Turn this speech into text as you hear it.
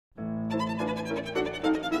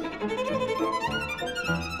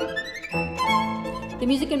The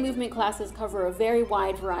music and movement classes cover a very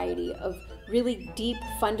wide variety of really deep,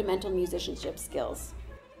 fundamental musicianship skills.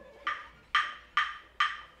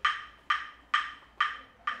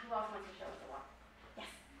 Who else wants to show us the walk? Yes.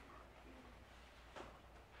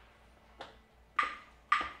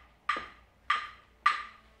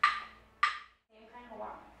 Same kind of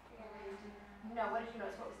walk? No, what did you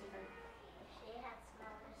notice? What was different? She had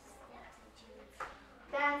smaller steps and she was...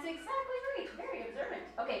 That's exactly right. Very observant.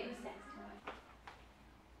 Okay, who's next?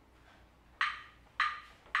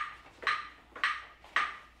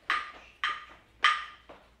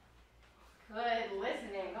 Good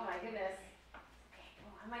listening. Oh my goodness. Okay,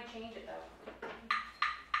 well, I might change it though.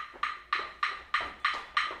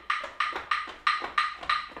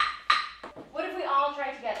 What if we all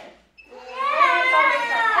try together?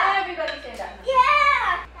 Yeah! Everybody stand up.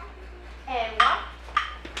 Yeah! And walk.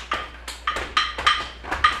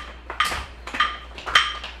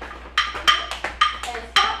 And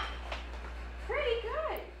stop. Pretty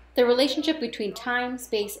good. The relationship between time,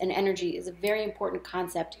 space, and energy is a very important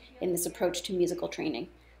concept in this approach to musical training.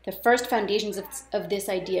 The first foundations of this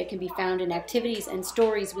idea can be found in activities and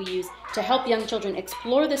stories we use to help young children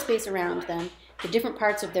explore the space around them, the different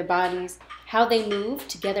parts of their bodies, how they move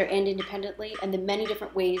together and independently, and the many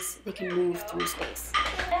different ways they can move through space.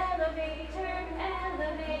 Elevator,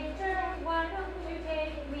 elevator, why don't you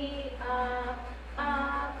take me up,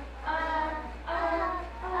 up, up, up,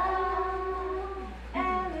 up.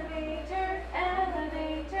 Elevator,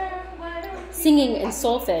 elevator, why don't you... Singing and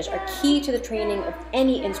solfege are key to the training of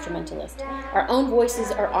any instrumentalist. Our own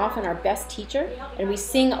voices are often our best teacher, and we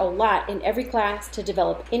sing a lot in every class to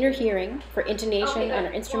develop inner hearing for intonation on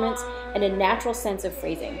our instruments and a natural sense of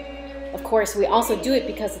phrasing. Of course, we also do it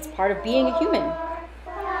because it's part of being a human.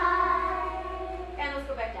 And let's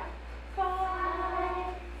go back down. 5,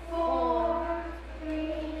 4,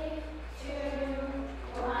 3, 2,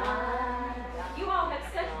 1. You all have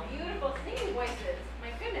such beautiful singing voices.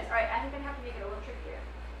 My goodness. All right, I think I'm going to have to make it a little trickier.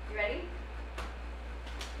 You ready?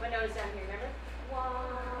 What note is down here, remember? 1,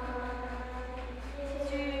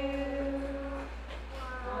 2,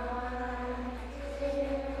 1, 2,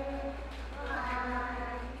 1,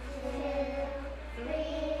 2, 3.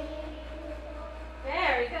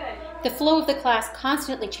 Very good. The flow of the class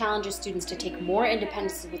constantly challenges students to take more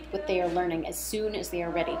independence with what they are learning as soon as they are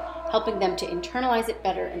ready, helping them to internalize it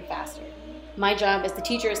better and faster. My job as the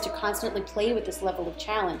teacher is to constantly play with this level of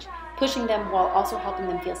challenge, pushing them while also helping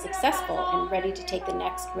them feel successful and ready to take the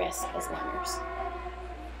next risk as learners.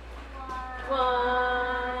 1,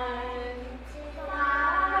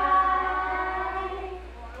 5,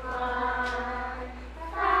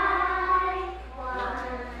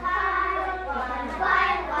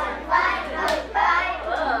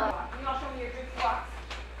 1. You all show me your group walks.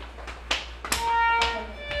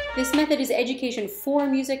 This method is education for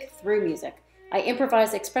music through music. I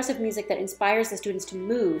improvise expressive music that inspires the students to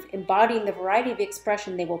move, embodying the variety of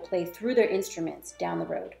expression they will play through their instruments down the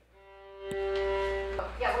road.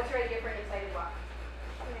 Yeah, what's your idea for an excited walk?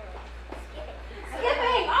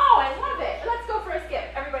 Skipping! Oh, I love it! Let's go for a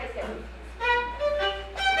skip. Everybody skip.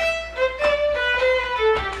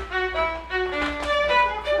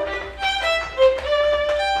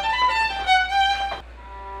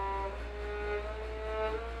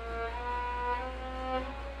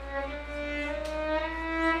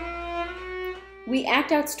 We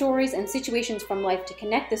act out stories and situations from life to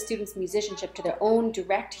connect the students' musicianship to their own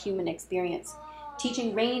direct human experience.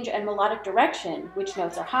 Teaching range and melodic direction, which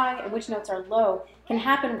notes are high and which notes are low, can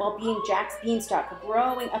happen while being Jack's beanstalk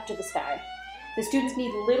growing up to the sky. The students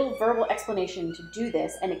need little verbal explanation to do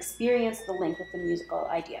this and experience the link with the musical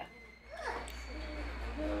idea.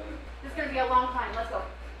 This is going to be a long time. Let's go.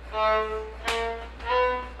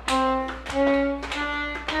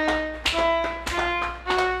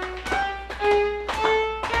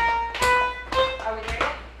 Are we there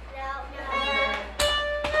yet?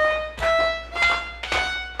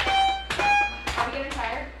 Are we getting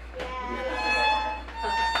tired?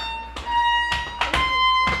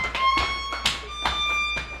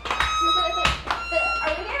 Are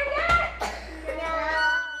we there yet?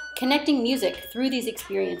 Connecting music through these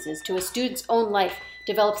experiences to a student's own life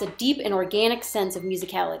develops a deep and organic sense of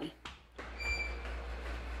musicality.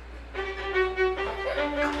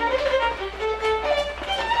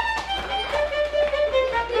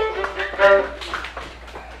 Does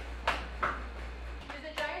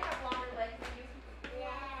the giant have longer legs than you?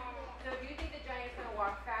 So do you think the giant's going to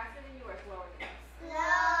walk faster than you or slower than you?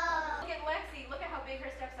 Look at Lexi. Look at how big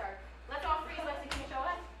her steps are. Let's all freeze. Lexi, can you show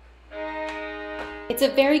us? It's a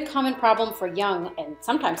very common problem for young, and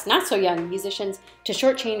sometimes not so young, musicians to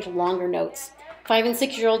shortchange longer notes. 5 and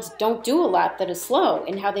 6-year-olds don't do a lot that is slow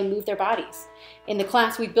in how they move their bodies. In the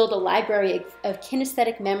class, we build a library of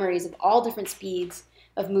kinesthetic memories of all different speeds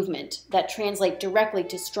of movement that translate directly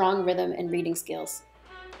to strong rhythm and reading skills.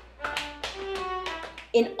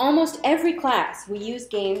 In almost every class, we use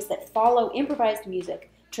games that follow improvised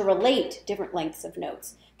music to relate different lengths of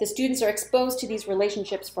notes. The students are exposed to these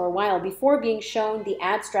relationships for a while before being shown the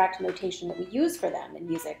abstract notation that we use for them in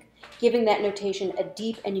music, giving that notation a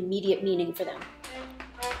deep and immediate meaning for them.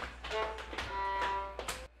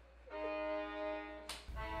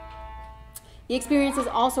 The experience is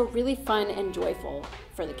also really fun and joyful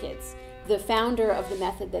for the kids. The founder of the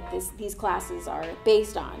method that these classes are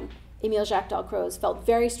based on, Émile Jacques Dalcroze, felt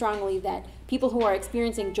very strongly that people who are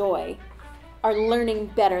experiencing joy are learning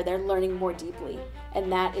better, they're learning more deeply. And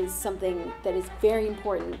that is something that is very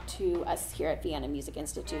important to us here at Vienna Music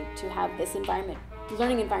Institute, to have this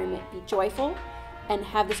learning environment be joyful and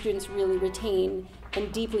have the students really retain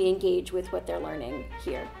and deeply engage with what they're learning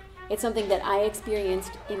here. It's something that I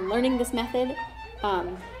experienced in learning this method.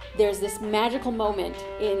 There's this magical moment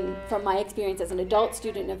from my experience as an adult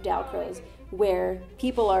student of Dalcroze where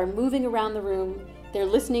people are moving around the room, they're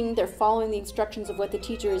listening, they're following the instructions of what the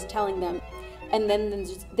teacher is telling them. And then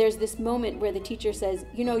there's this moment where the teacher says,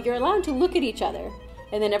 you know, you're allowed to look at each other.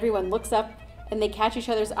 And then everyone looks up and they catch each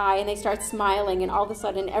other's eye and they start smiling, and all of a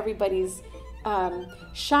sudden everybody's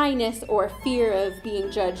shyness or fear of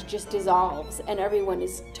being judged just dissolves, and everyone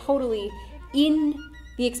is totally in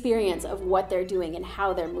the experience of what they're doing and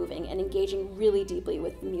how they're moving and engaging really deeply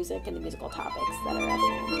with the music and the musical topics that are at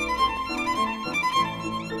hand.